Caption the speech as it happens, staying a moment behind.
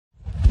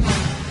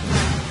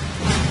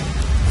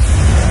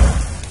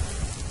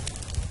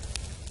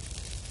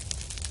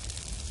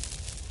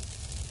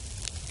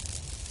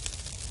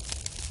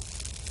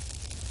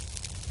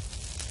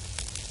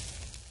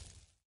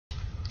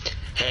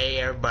Hey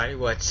everybody,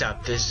 what's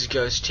up? This is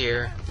Ghost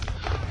here,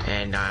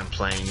 and I'm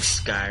playing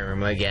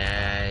Skyrim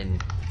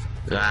again.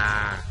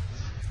 Ah.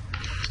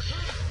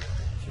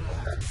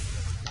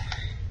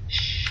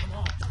 Shh.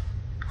 I'm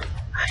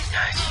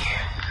not here.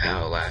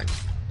 How loud?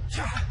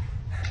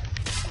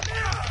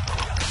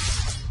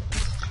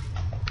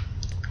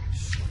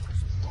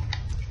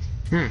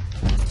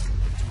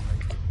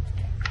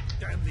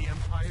 Damn the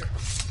Empire.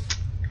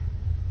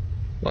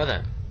 Well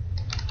then.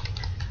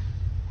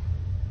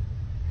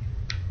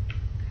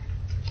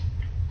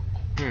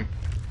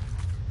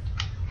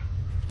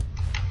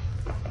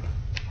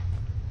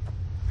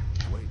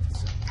 Wait a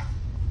second.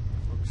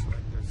 Looks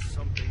like there's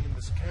something in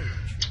this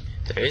cage.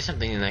 There is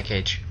something in that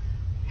cage.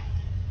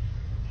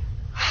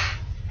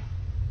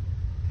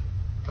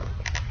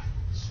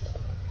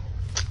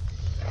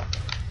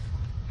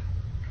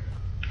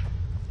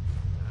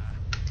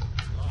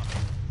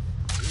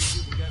 See if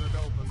you can get it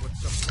open with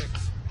some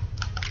picks.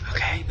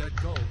 Okay. Need that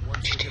gold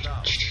once you get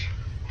out.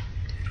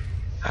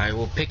 I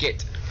will pick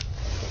it.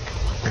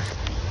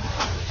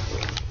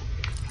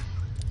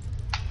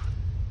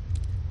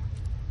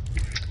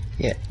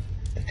 Yeah.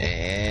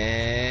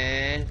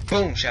 And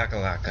boom,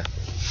 shakalaka.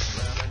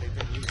 Grab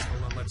anything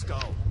useful and let's go.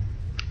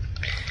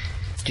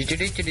 Give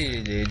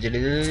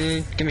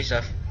me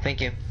stuff.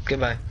 Thank you.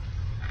 Goodbye.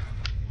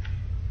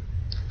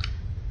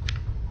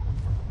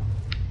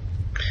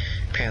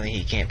 Apparently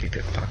he can't be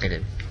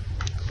pickpocketed.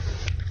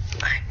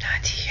 I'm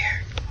not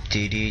here.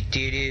 Do do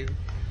do do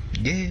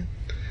do.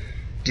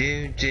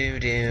 Do do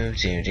do do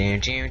do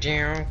do do do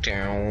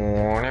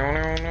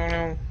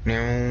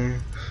no.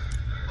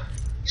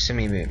 Some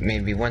of you may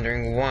be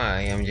wondering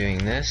why I'm doing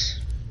this.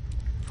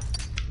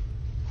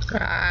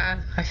 Ah,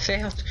 I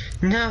failed.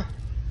 No.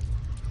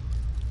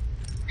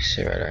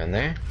 Sit right around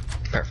there.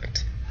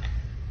 Perfect.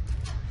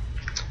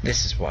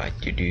 This is why.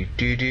 Do do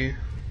do do.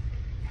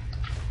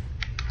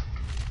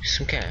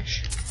 Some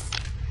cash.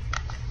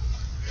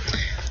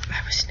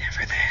 I was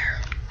never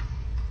there.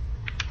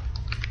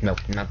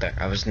 Nope, not there.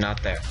 I was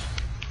not there.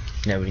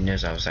 Nobody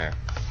knows I was there.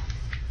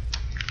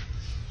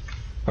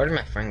 Where did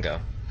my friend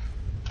go?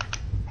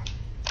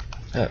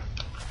 Oh.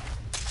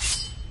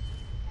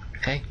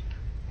 Hey.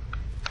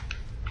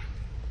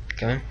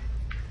 Come on.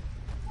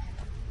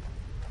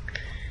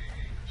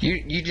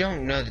 You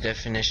don't know the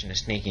definition of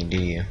sneaking,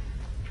 do you?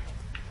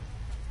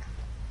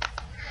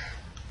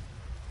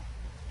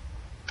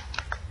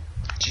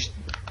 Just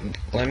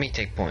let me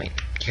take point.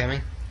 You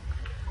coming?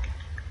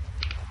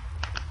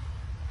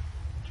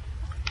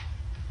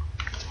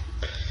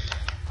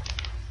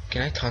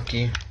 Can I talk to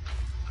you?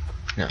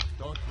 No.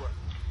 Don't worry.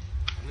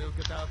 We'll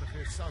get out of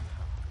here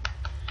somehow.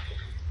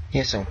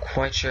 Yes, I'm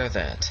quite sure of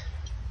that.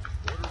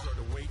 Orders are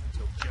to wait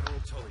until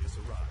General Tullius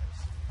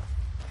arrives.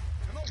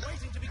 I'm not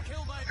waiting to be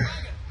killed by a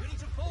dragon. We need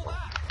to fall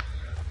back.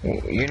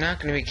 You're not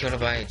going to be killed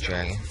by a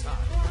dragon.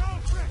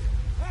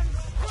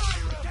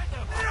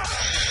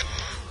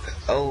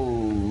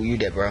 Oh, you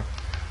dead, bro.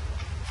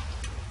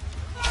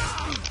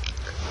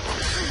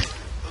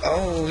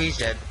 Oh, he's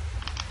dead.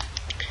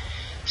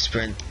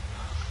 Sprint.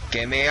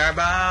 Give me your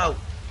bow!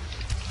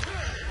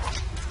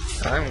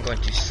 I'm going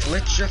to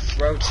slit your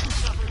throat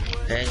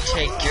and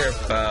take your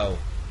bow.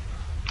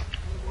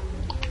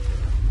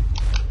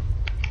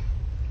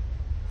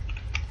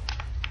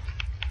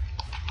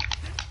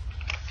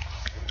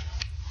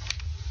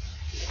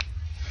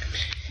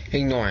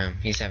 Ignore him.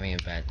 He's having a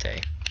bad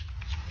day.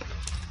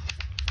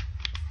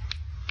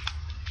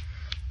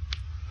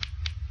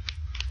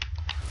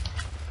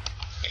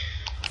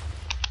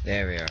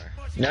 There we are.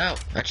 No!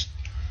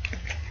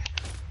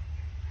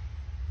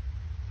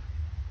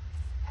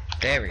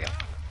 There we go.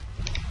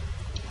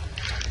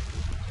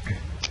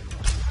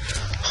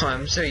 Oh,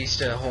 I'm so used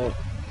to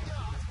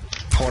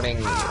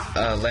holding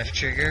left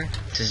trigger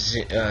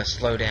to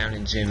slow down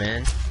and zoom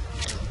in.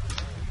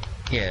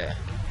 Yeah,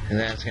 and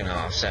that's gonna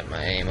offset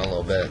my aim a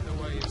little bit.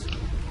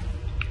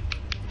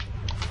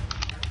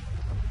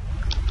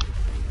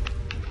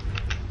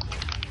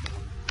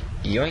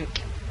 Yoink.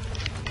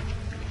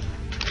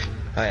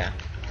 Oh yeah.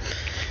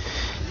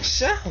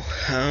 So,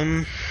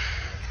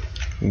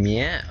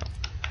 yeah.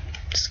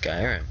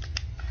 Skyrim.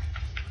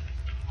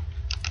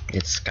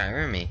 It's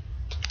Skyrim-y.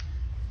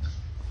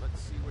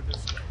 Let's see where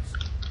this goes.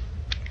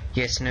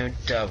 Yes, no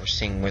doubt we're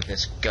seeing where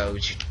this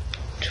goes.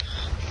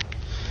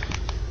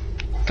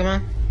 Come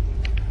on.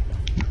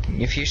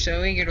 If you're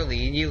so eager to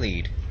lead, you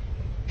lead.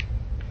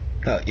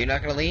 Oh, you're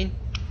not gonna lead?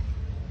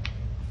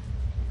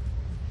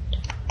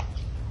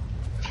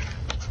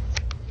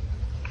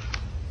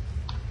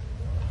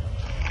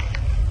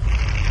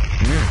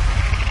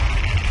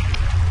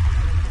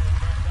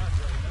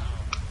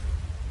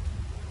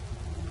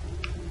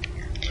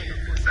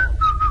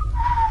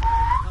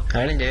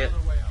 I didn't do it.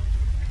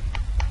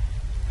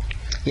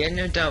 Yeah,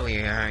 no doubt we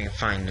are going to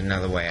find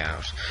another way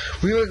out.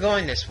 We were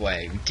going this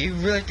way. Do you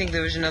really think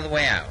there was another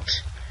way out?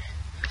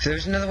 If there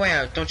was another way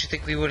out, don't you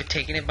think we would have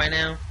taken it by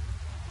now?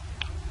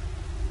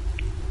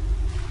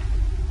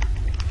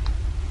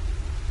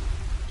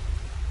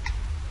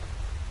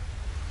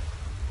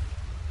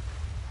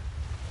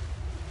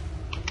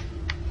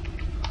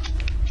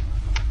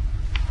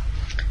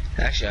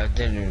 Actually, I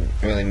didn't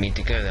really mean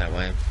to go that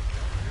way.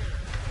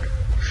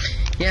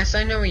 Yes,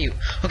 I know where you...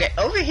 Okay,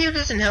 over here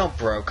doesn't help,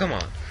 bro. Come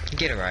on.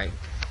 Get it right.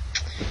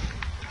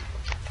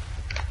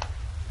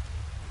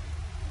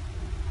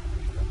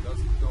 That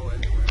doesn't go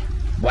anywhere.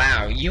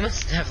 Wow, you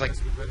must have, like...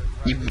 Guess we better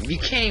try You this way.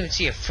 can't even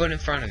see a foot in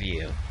front of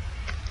you.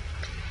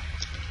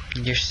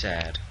 You're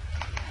sad.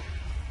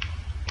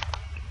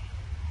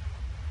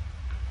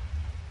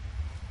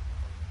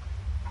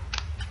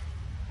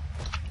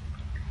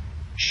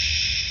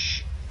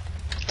 Shh.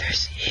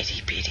 There's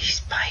itty bitty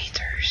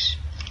spiders.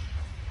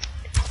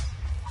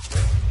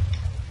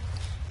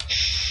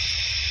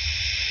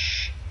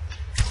 Shh.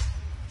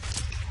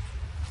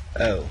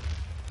 Oh.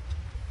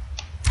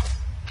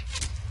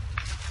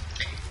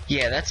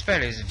 Yeah, that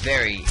spider is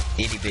very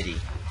itty bitty. I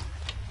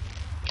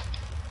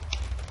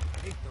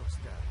hate those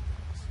damn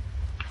things.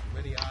 Too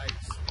many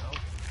eyes,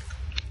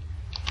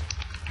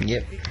 you know?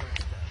 Yep. I hate those damn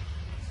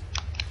things.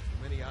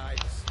 Too many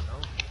eyes, you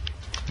know?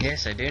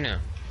 Yes, I do know.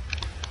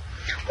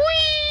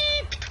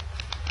 Weep!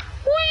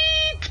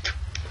 Weep!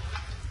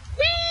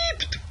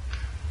 Weep!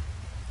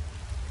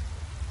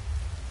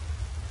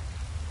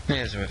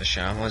 It was worth a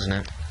shot, wasn't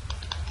it?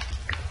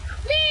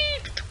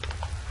 Weep!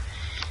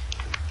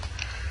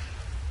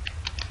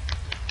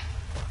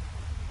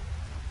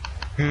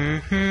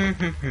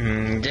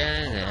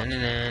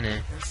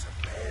 Da-da-da-da-da. There's a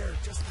bear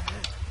just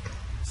ahead.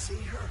 See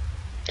her?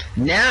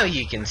 Now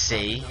you can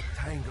see. Not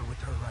tangle with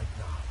her right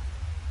now.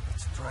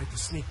 Let's try to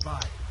sneak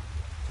by.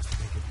 Just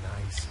make it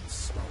nice and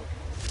slow.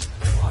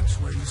 Watch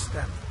where you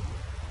step.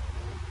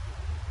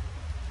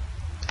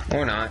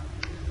 Or not.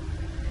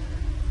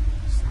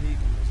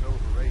 Sneaking is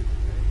overrated, eh?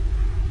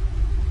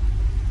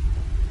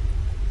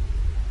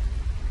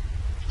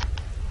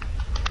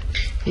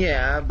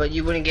 Yeah, but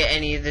you wouldn't get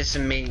any of this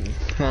amazing.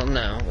 Well,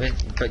 no,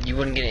 but you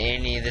wouldn't get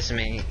any of this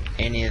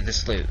any of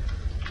this loot.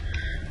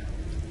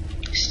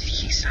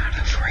 Sneaky's not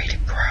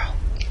overrated, bro.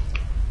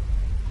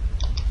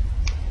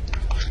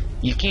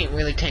 You can't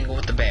really tangle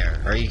with the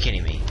bear. Are you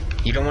kidding me?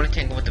 You don't want to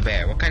tangle with the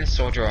bear. What kind of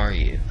soldier are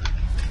you?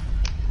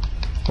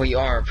 Well, you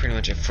are pretty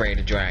much afraid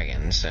of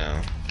dragons,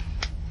 so.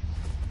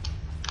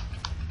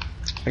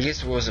 I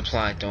guess rules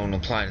applied don't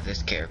apply to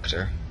this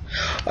character.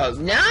 Oh,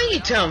 now you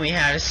tell me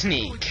how to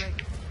sneak.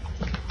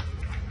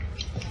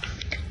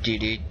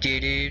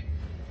 Do-do-do-do.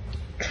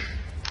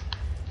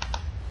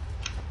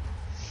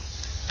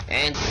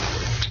 And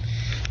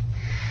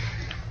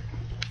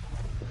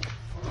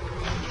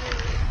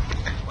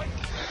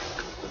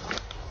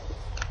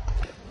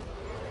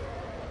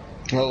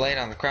a little late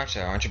on the crouch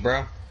there, aren't you,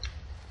 bro?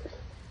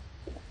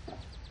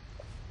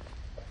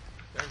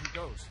 There he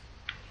goes.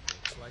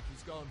 Looks like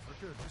he's gone for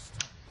good this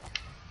time.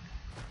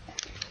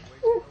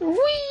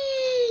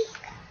 Whee!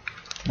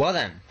 Well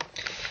then,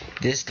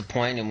 this is the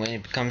point in when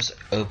it becomes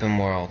open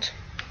world.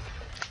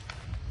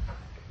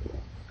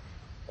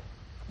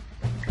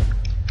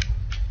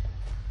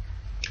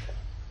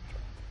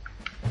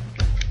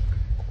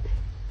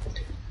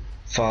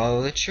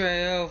 Follow the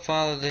trail,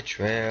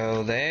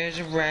 there's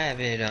a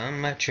rabbit on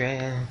my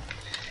trail.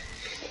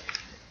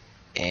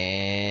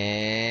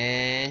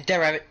 And that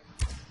rabbit.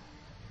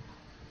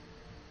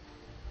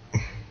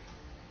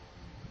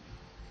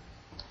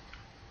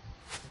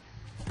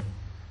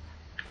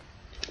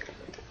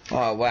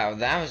 Oh wow,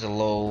 that was a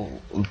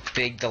little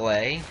big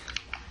delay.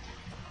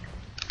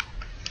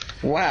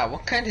 Wow,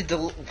 what kind of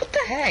what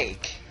the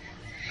heck?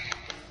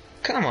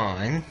 Come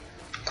on,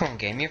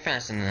 game, you're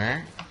faster than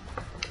that.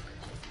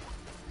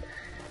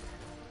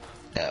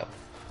 Oh,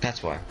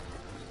 that's why.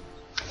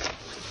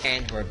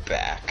 And we're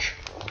back.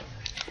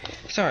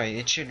 Sorry,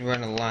 it should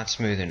run a lot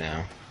smoother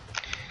now.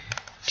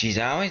 Jeez,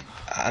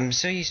 I'm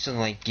so used to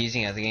like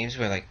using other games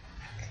where like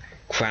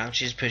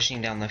crouch is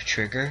pushing down left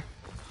trigger.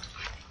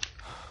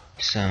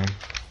 So,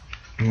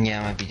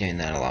 yeah, I might be doing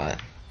that a lot.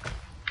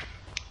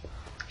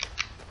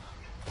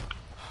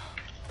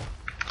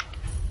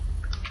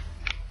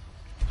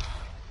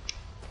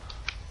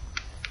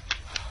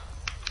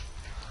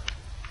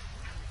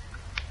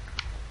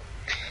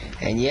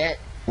 And yet,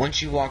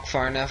 once you walk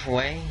far enough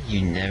away,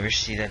 you never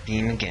see that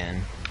beam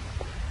again.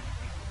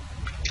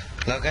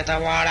 Look at the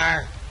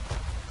water!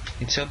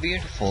 It's so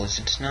beautiful, is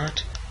it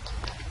not?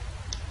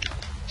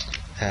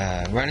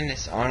 Running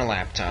this on a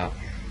laptop.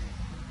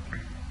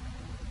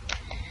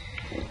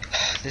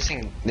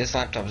 This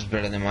laptop is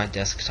better than my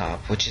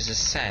desktop, which is a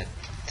sad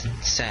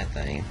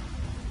thing.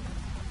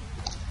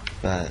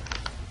 But,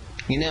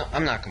 you know,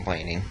 I'm not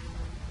complaining.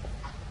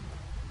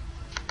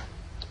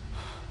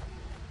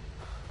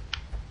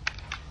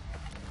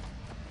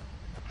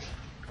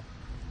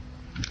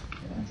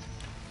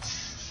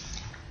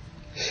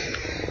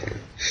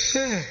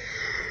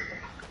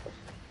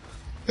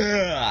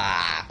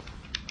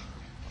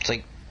 It's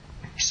like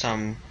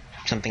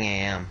something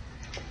a.m.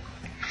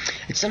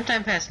 It's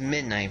sometime past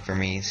midnight for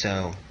me,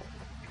 so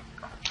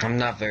I'm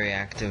not very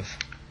active.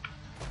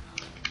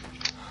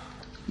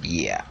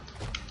 Yeah.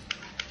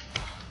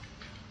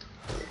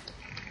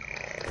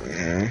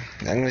 I'm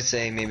gonna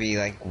say maybe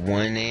like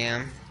 1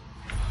 a.m.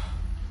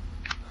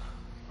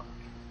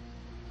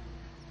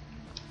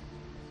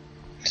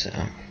 So,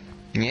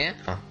 yeah.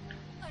 A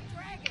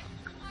dragon!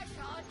 I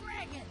saw a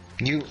dragon!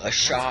 You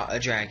shot a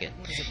dragon.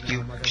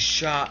 You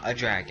shot a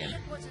dragon. It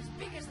was as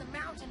big as the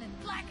mountain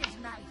and black as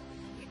night.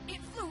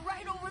 It flew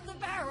right over the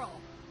barrel.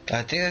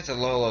 I think that's a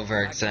little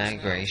over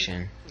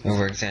exaggeration.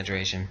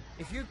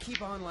 If you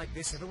keep on like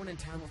this, everyone in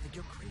town will think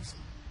you're crazy.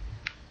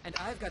 And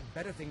I've got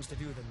better things to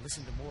do than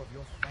listen to more of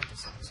your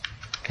fantasies.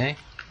 Okay.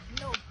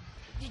 No,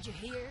 did you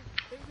hear?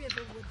 The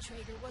Riverwood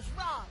trader was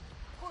robbed.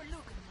 Poor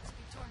Lucan must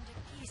be torn to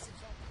pieces up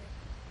there.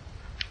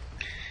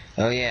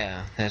 Oh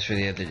yeah, that's for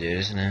the other dude,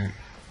 isn't it?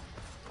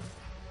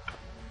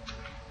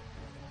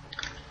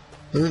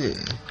 Ooh.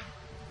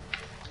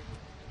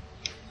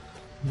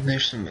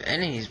 There's some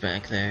enemies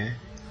back there.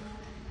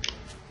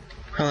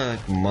 Probably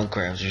like mud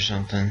crabs or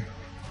something.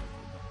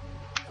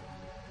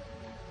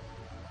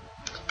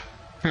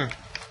 I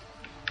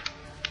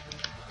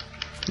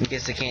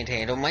guess I can't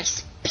handle my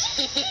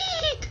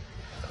speed.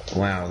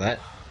 Wow, that.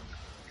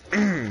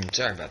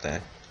 Sorry about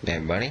that,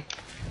 everybody.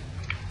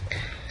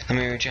 Let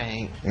me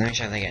try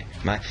that again.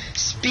 My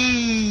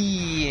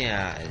speed.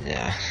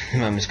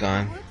 Mom's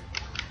gone.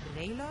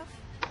 Rayloff?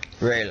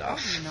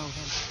 Rayloff. You know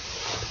him.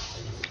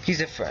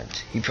 He's a friend.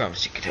 He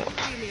promised he could help.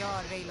 You really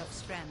are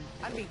Rayloff's friend.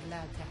 I'll be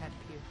glad to help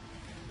you.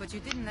 But you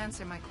didn't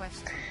answer my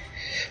question.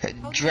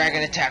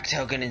 Dragon attacked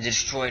Helgen and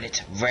destroyed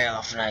it.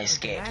 Rayloff and I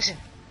escaped. Dragon?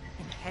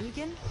 In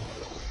Helgen? It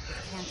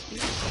can't be.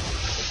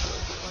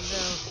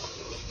 Although,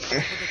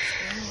 it would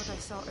explain what I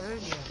saw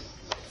earlier.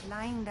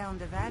 Flying down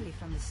the valley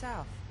from the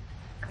south.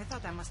 I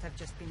thought I must have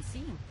just been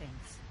seeing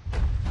things.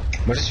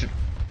 What is...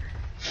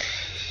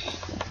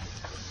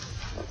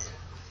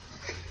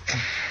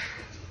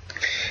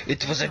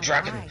 It was a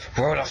dragon.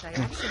 Rayloff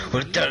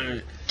will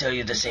tell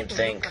you the same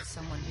thing. Look at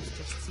someone who's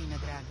just seen a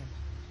dragon.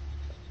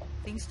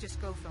 Things just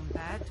go from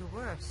bad to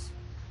worse.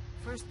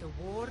 First the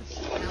war,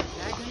 now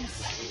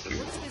dragons.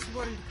 What's this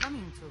world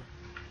coming to?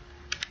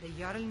 The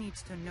Jarl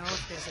needs to know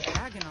if there's a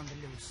dragon on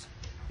the loose.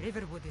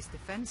 Riverwood is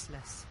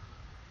defenseless.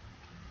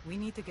 We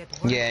need to get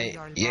word Yeah, to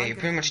Jarl you're Barger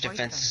pretty much and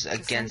Boyton defense to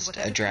send against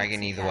whatever a dragon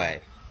troops he either can.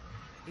 way.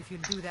 If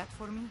you'll do that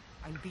for me,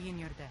 I'll be in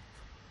your debt.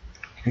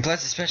 And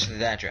plus, especially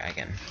that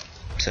dragon.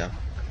 So.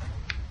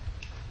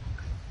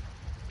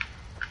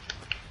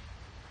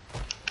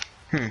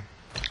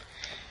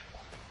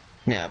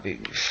 Now,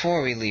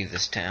 before we leave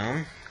this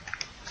town,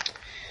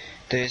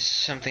 there's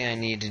something I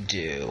need to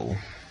do.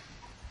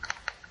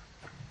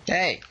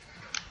 Hey!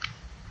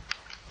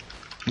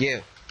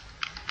 You!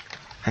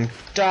 I'm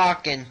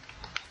talking!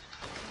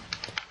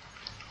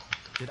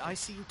 Did I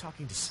see you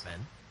talking to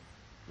Sven?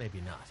 Maybe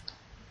not.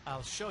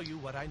 I'll show you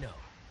what I know.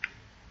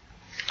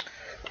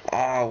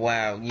 Oh,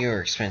 wow,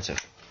 you're expensive.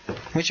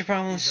 What's your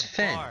problem with He's a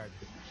Sven? bard,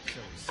 so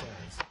he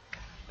says.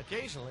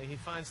 Occasionally, he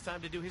finds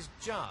time to do his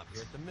job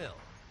here at the mill.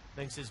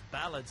 Thinks his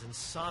ballads and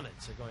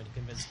sonnets are going to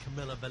convince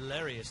Camilla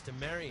Valerius to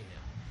marry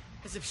him.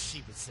 As if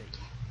she would say,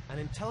 an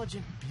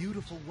intelligent,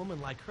 beautiful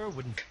woman like her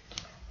wouldn't...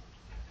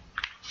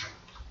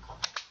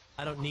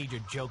 I don't need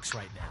your jokes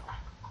right now.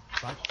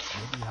 But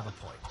maybe you have a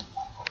point.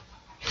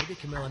 Maybe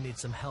Camilla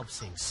needs some help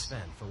seeing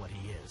Sven for what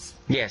he is.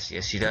 Yes,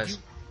 he does.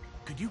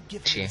 Could you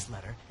give me this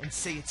letter and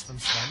say it's from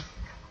Sven?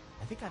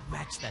 I think I've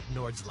matched that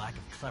Nord's lack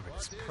of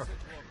cleverness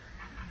perfectly.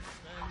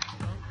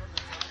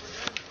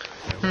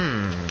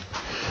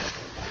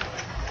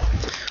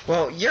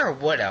 Well, you're a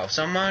wood elf,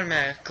 so I'm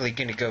automatically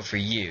gonna go for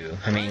you.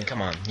 I mean,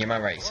 come on, you're my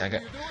race.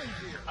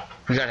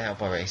 We gotta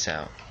help our race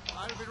out.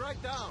 I'll be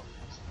right down.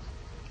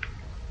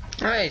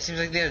 Alright, seems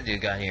like the other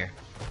dude got here.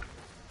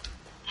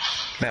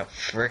 About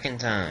frickin'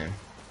 time.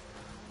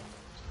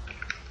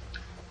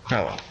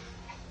 Oh well.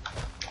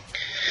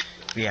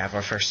 We have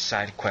our first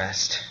side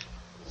quest.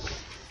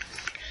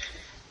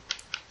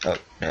 Oh,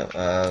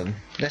 no,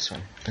 this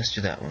one. Let's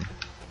do that one.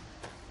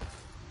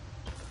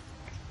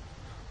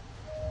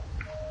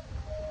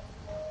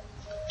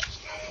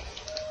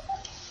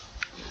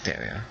 There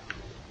we are.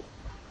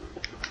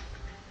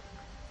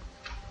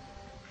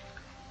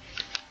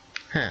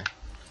 Huh.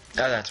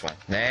 Oh, that's why.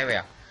 There we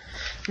are.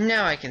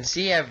 Now I can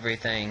see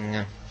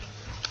everything.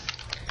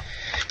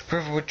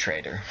 Riverwood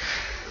Trader.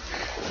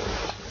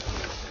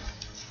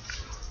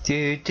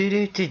 Do do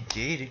do do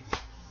do do.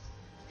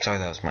 Sorry,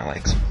 that was my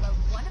legs. Well,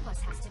 one of us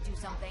has to do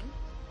something.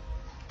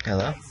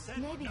 Hello?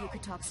 Maybe you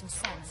could talk some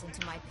sense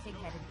into my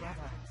pig-headed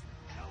brother.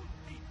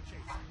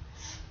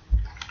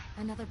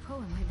 Another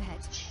poem, I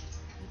bet.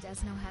 He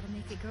does know how to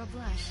make a girl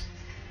blush.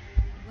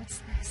 What's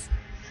this?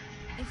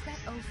 If that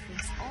oaf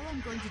thinks all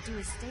I'm going to do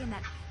is stay in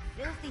that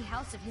filthy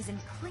house of his and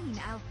clean,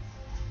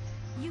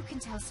 You can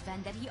tell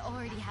Sven that he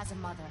already has a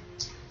mother.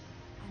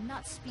 I'm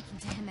not speaking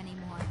to him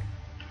anymore.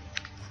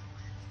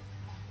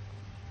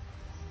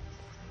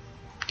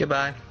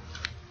 Goodbye.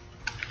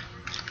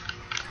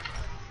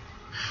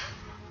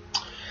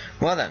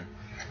 Well then.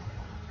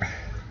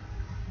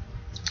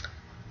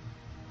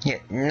 Yeah,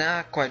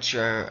 not quite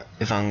sure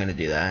if I'm gonna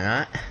do that or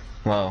not.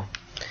 Well,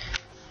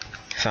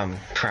 if I'm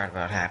proud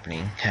about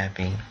happy.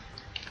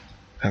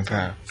 I'm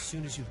proud. As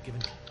soon as you've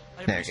given...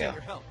 I There you appreciate go.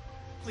 your help.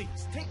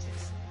 Please, take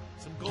this.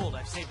 Some gold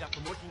I've saved up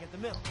from working at the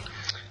mill.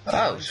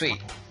 Oh,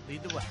 sweet.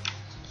 Lead the way.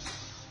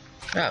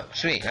 Oh,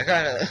 sweet. I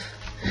gotta...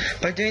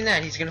 By doing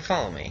that, he's gonna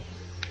follow me.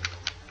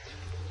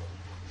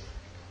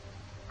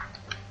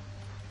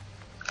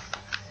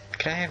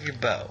 Can I have your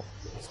bow?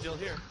 Still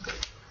here.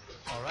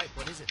 Alright,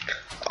 what is it?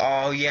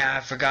 Oh, yeah, I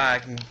forgot. I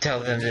can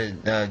tell them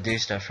to do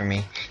stuff for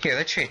me. Here,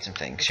 let's trade some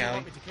things,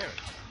 shall we?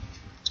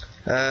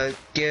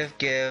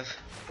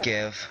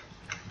 Give.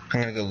 I'm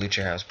gonna go loot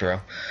your house,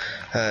 bro.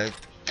 Where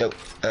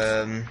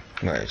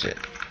is it?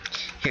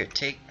 Here,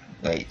 take,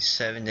 wait,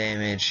 7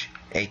 damage,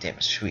 8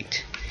 damage,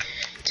 sweet.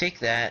 Take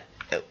that,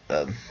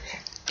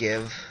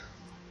 give.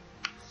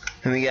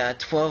 And we got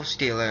 12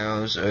 steel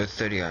arrows, or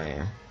 30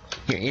 iron.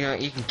 Here, you know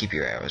what, you can keep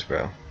your arrows,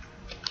 bro.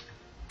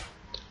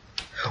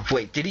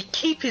 Wait, did he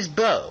keep his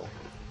bow?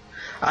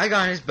 I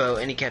got his bow,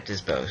 and he kept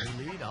his bow.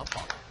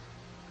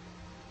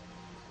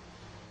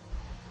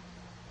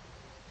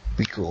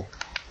 Be cool.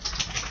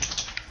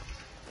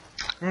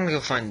 I'm gonna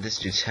go find this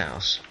dude's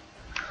house.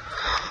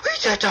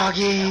 Who's a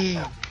doggy?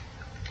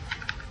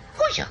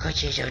 Who's a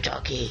good little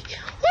doggy?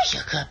 Who's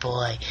a good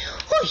boy?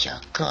 Who's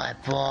a good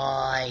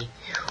boy?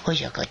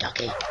 Who's a good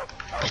doggy?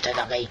 Mr.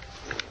 Doggy.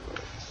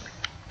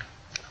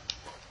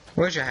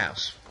 Where's your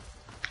house?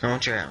 I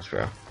want your house,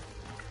 bro.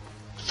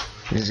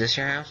 Is this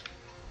your house?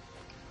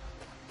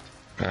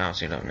 I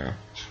honestly don't know.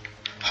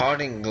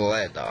 Harding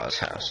Gledaw's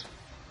house.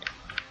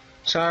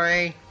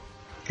 Sorry.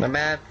 My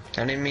bad.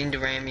 I didn't mean to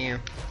ram you.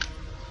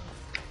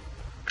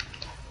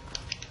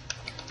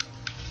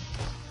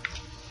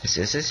 Is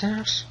this his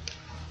house?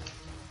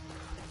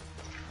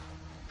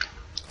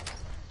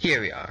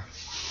 Here we are.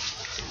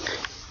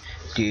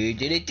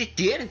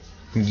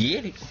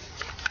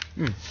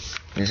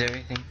 Is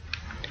everything?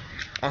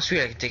 Oh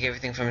sweet, I can take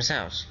everything from his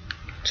house.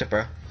 What's up,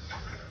 bro?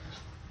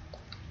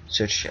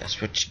 Search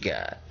chest, what you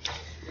got?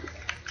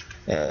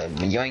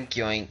 Yoink,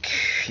 yoink,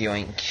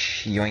 yoink,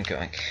 yoink,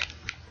 yoink.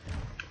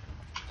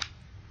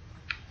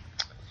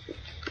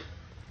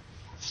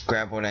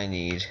 Grab what I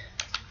need.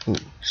 Ooh,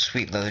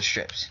 sweet leather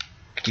strips.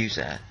 Could use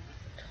that.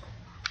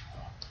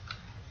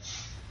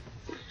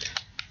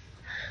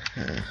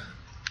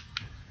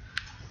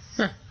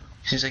 Huh.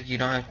 Seems like you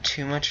don't have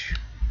too much.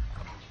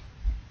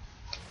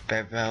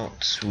 Bear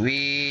belt,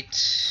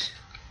 sweet.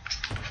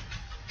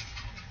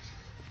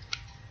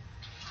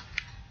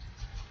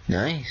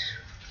 Nice.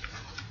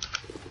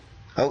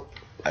 Oh,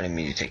 I didn't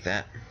mean to take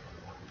that.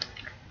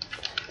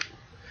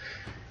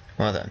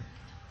 Well then.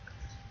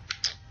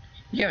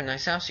 You have a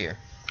nice house here.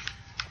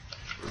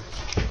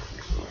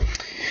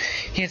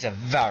 Here's a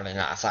very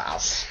nice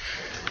house.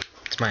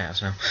 It's my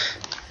house now.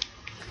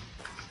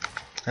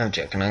 I'm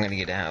joking, I'm gonna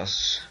get a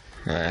house.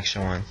 An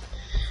extra one.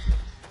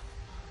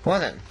 Well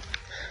then.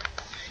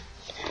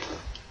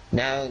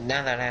 Now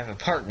that I have a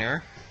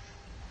partner,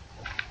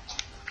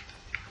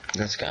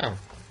 let's go.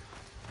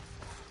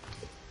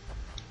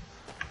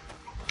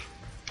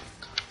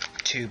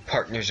 Two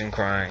partners in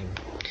crime.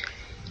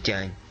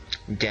 Dun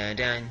dun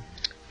dun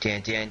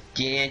dun dun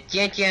dun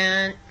dun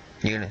dun.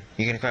 You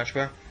gonna crouch,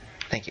 bro?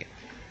 Thank you.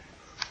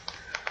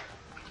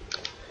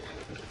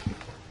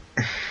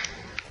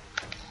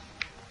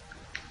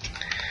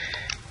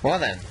 Well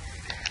then,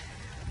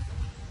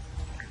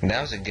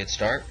 that was a good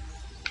start.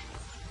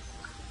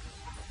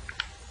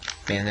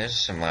 Man, there's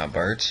some loud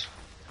birds.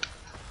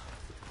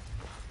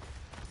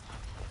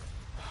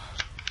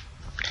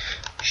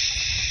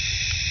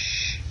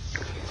 Shh.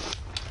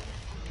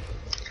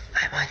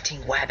 I'm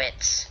hunting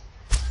rabbits.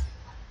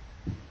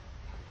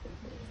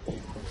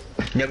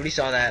 Nobody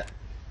saw that.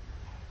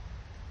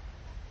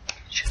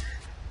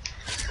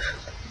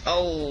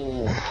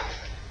 Oh.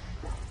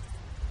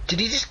 Did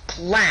he just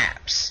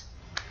collapse?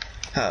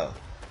 Oh.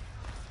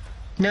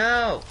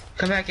 No!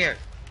 Come back here.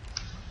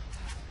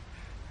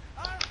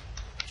 I'll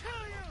kill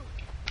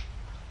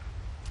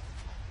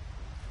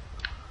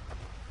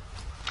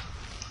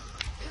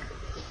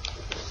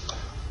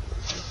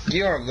you!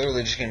 You are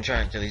literally just gonna try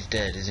until he's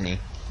dead, isn't he?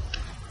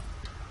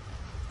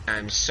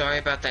 I'm sorry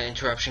about that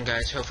interruption,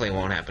 guys. Hopefully it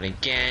won't happen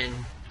again.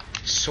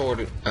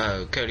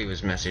 Cody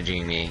was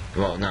messaging me.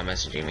 Well, not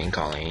messaging me,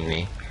 calling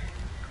me.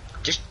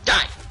 Just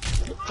die!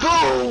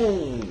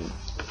 Boom!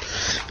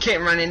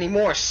 Can't run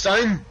anymore,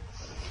 son!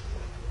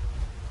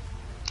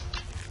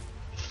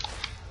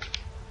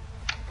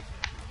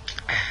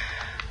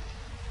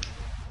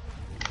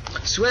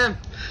 Swim!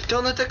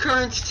 Don't let the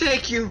current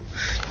take you!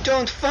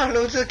 Don't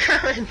follow the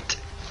current!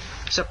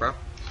 What's up, bro?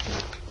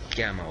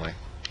 Get out of my way.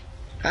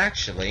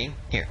 Actually,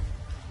 here.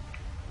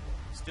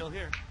 Still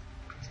here.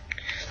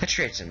 Let's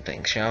trade some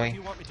things, shall What we? do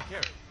you want me to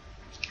carry?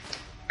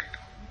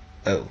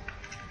 Oh.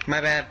 My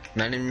bad.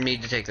 I didn't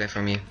mean to take that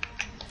from you.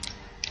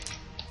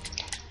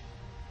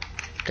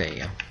 There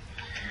you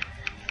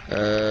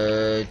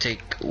go.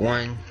 Take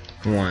one,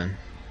 and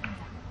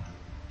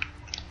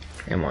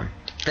one.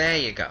 There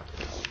you go.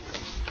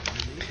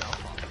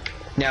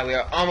 Now we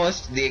are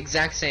almost the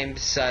exact same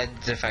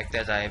besides the fact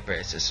that I have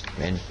braces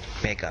and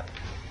makeup.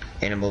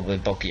 And I'm a little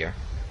bit bulkier.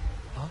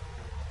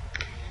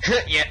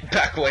 Huh? Yeah,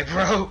 back away,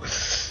 bro!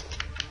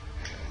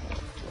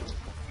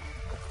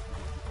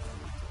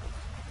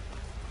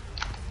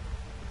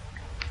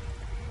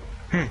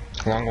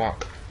 Long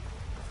walk.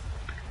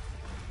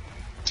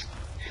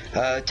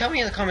 Tell me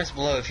in the comments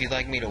below if you'd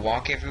like me to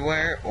walk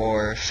everywhere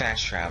or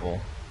fast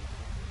travel.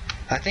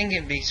 I think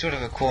it'd be sort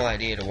of a cool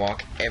idea to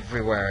walk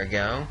everywhere I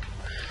go,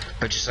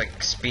 but just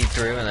like speed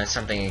through and then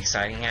something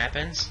exciting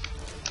happens.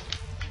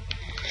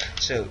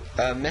 So,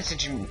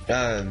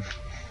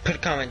 put a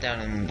comment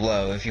down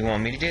below if you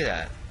want me to do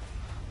that.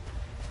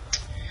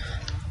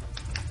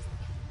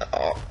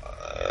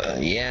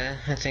 Yeah,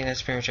 I think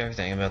that's pretty much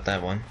everything about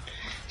that one.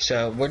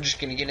 So, we're just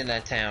gonna get in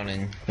that town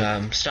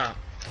and, stop.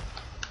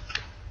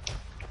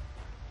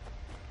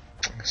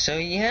 So,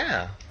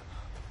 yeah.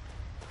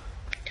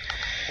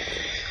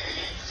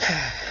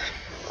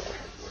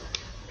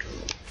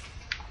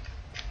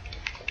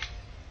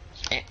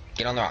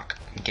 Get on the rock.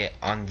 Get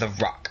on the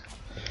rock.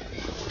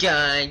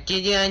 Dun,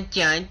 dun,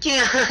 dun,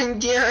 dun,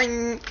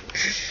 dun.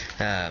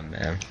 Oh,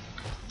 man.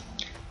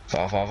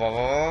 Fall, fall, fall,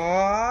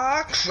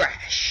 fall,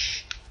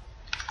 crash.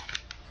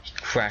 He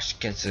crashed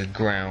against the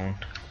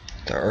ground.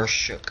 The earth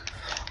shook.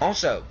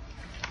 Also,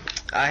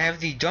 I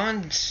have the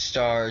Dawn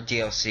Star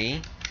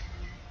DLC.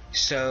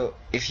 So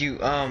if you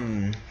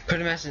put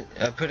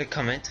a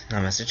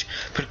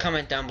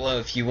comment down below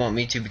if you want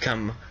me to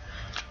become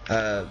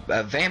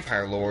a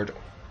vampire lord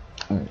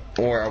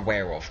or a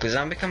werewolf, because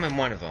I'm becoming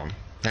one of them.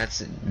 That's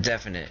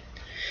definite.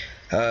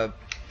 Put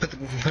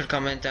a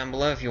comment down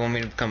below if you want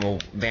me to become a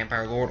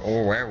vampire lord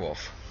or a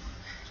werewolf.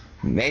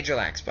 Major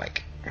lag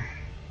spike.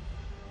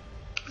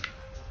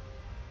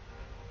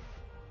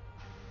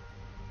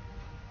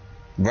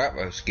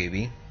 Ruh-roh,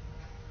 Scooby.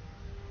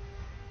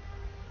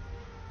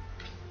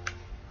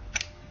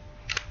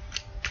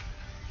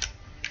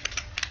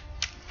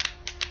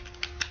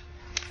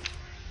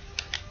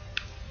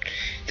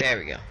 There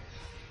we go.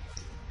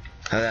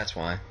 Oh, that's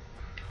why.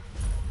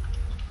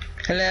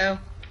 Hello?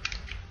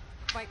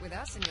 Fight with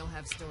us and you'll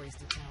have stories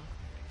to tell.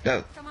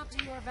 Oh. Come up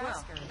to your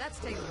Vasker. That's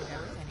taken care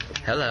of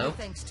anyway. Hello. No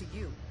thanks to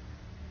you.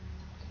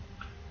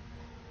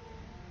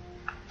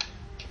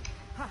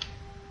 Ha!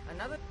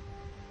 Another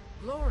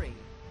glory.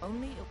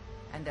 Only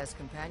and as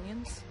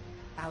companions,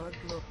 our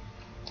glory.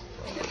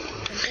 In order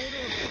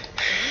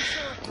we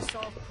show up to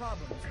solve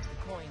problems if the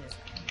coin is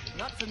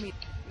not for me.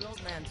 The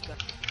old man's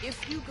got.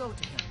 If you go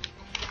to him,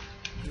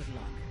 good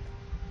luck.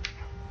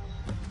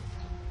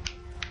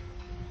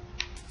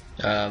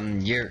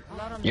 You're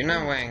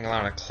not wearing a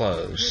lot of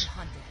clothes.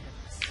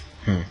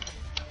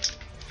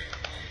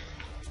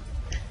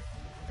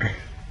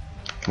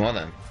 Well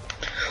then.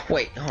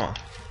 Wait, huh?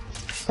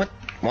 What?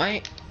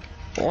 Why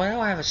do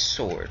I have a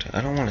sword?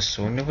 I don't want a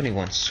sword. Nobody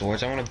wants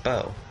swords. I want a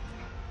bow.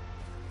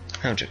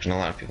 I'm joking. A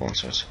lot of people want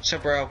swords. So,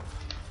 bro,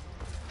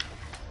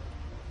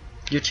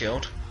 you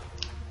chilled.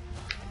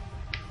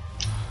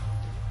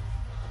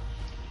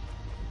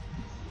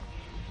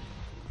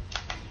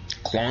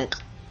 Clonk.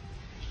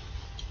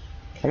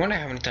 I wonder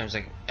how many times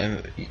like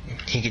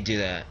he could do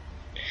that.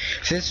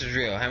 If this is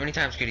real, how many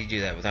times could he do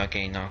that without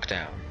getting knocked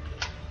out?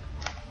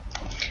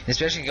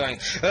 Especially going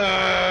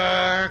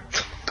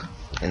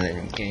and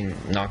then getting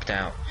knocked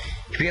out.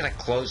 If you get a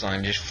clothesline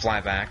and just fly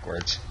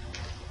backwards.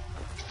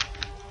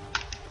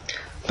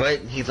 But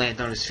he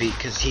landed on his feet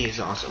because he is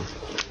awesome.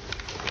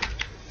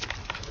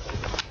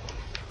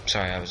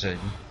 Sorry, I was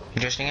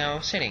adjusting how I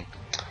was sitting.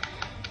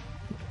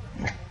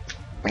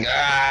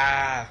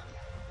 Ah!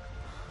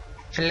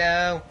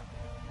 Hello?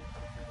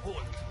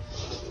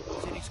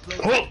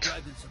 Halt!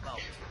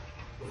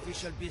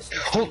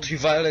 Halt! You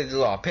violated the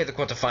law. Pay the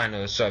quarter fine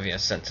or serve your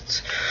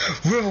sentence.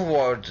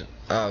 Reward.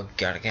 Oh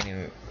god, I can't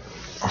even.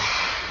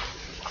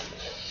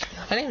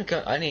 I need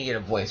to get a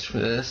voice for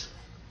this.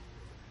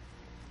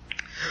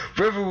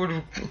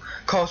 Riverwood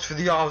calls for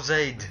the Jarl's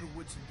aid.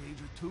 Riverwood's in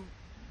danger too.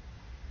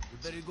 We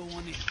better go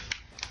on in.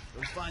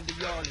 We'll find the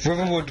Jarl.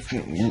 Riverwood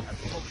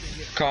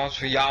calls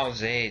for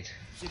Jarl's aid.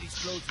 City's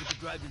closed with the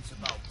dragons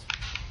about.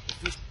 The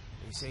fish.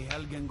 They say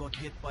Helgen got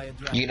hit by a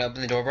dragon. You can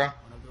open the door, bro. One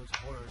of those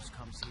horrors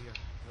comes here.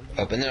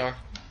 Open the door.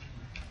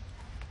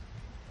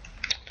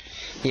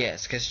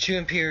 Yes, because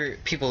two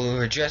people who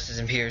are dressed as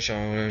Imperial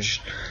soldiers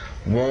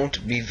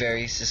won't be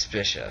very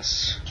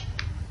suspicious.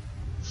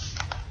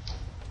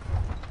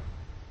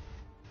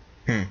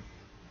 Sprint.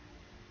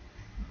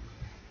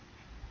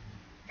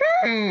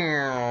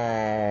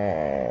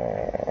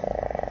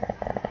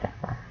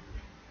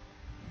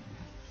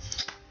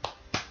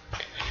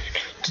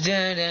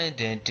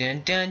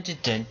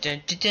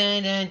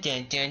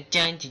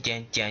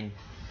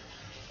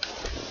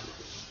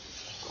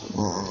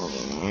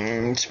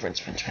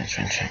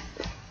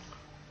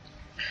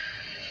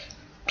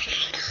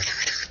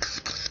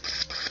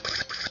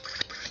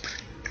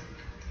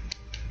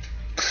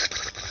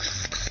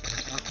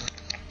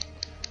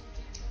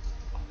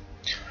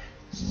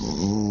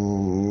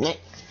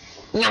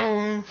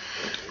 No.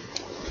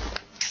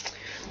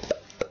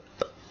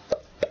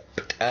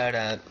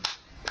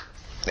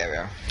 There we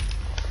are.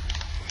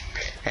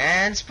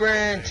 And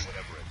sprint.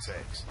 Whatever it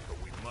takes, but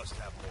we must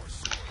have more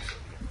swords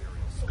than the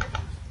Imperial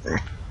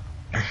soldiers.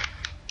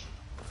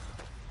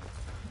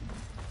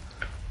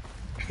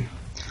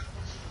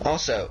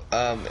 Also,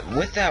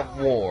 with that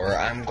war,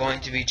 I'm going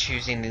to be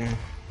choosing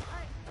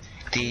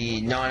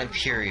the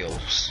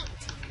non-Imperials.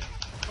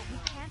 But we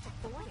can't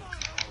afford it.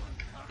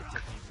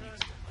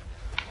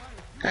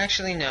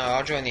 Actually, no,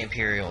 I'll join the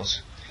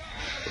Imperials.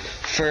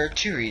 For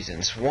two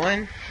reasons.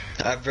 One,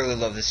 I really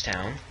love this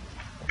town,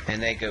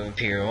 and they go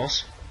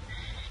Imperials.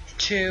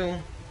 Two,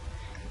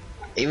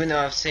 even though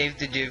I've saved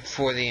the dude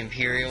for the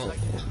Imperial,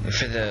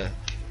 for the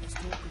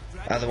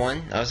other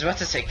one, I was about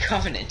to say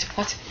Covenant.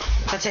 What?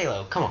 That's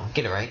Halo. Come on,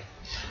 get it right.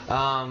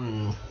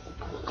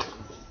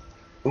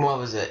 What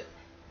was it?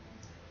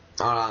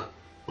 Hold on.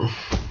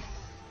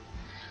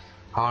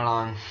 Hold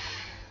on.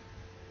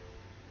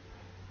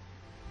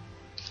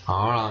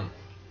 Hold on.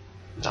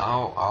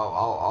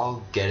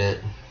 I'll get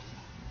it.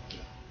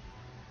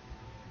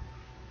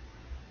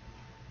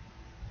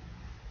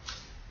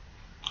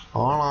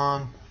 Hold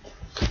on.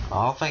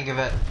 I'll think of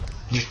it.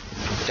 You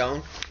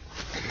don't.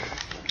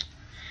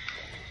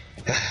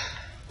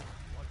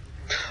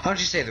 How did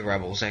you say the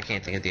rebels? I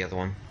can't think of the other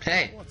one.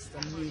 Hey. What's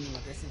the meaning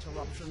of this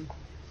interruption?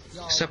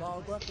 So,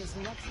 Balbrook is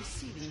not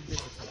receiving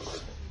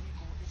visitors.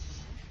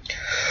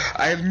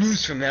 I have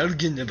news from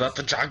Elgin about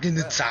the dragon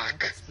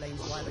attack. Explains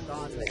why the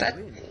guards let That-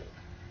 you in.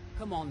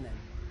 Come on then.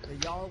 The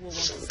Jarl will want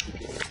to speak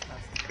to this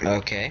person.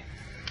 Okay.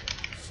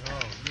 So,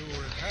 you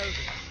were in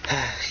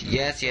Helgen.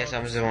 yes, I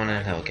was the one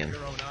in Helgen.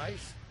 Your own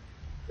eyes?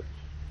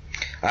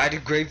 I had a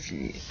great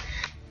view.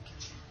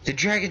 The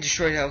dragon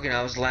destroyed Helgen.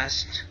 I was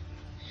last,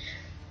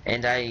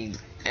 and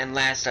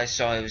last I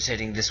saw it was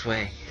heading this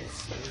way.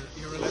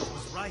 Your Irelet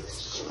was right.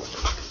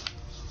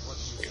 What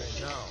do you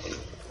say now?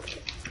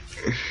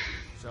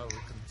 Shall we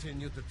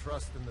continue to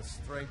trust in the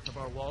strength of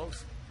our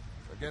walls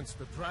against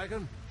the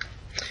dragon?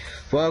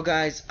 Well,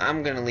 guys,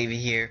 I'm gonna leave it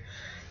here.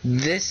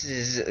 This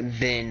has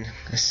been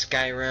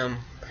Skyrim.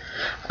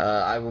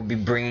 I will be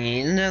bringing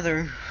in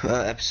another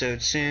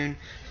episode soon.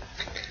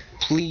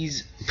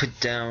 Please put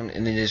down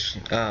in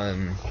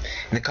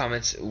the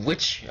comments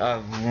which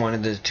one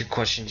of the two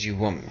questions you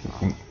want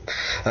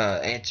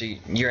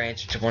your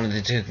answer to one of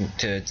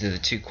the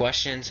two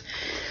questions,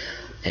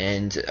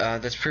 and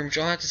that's pretty much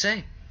all I have to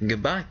say.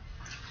 Goodbye.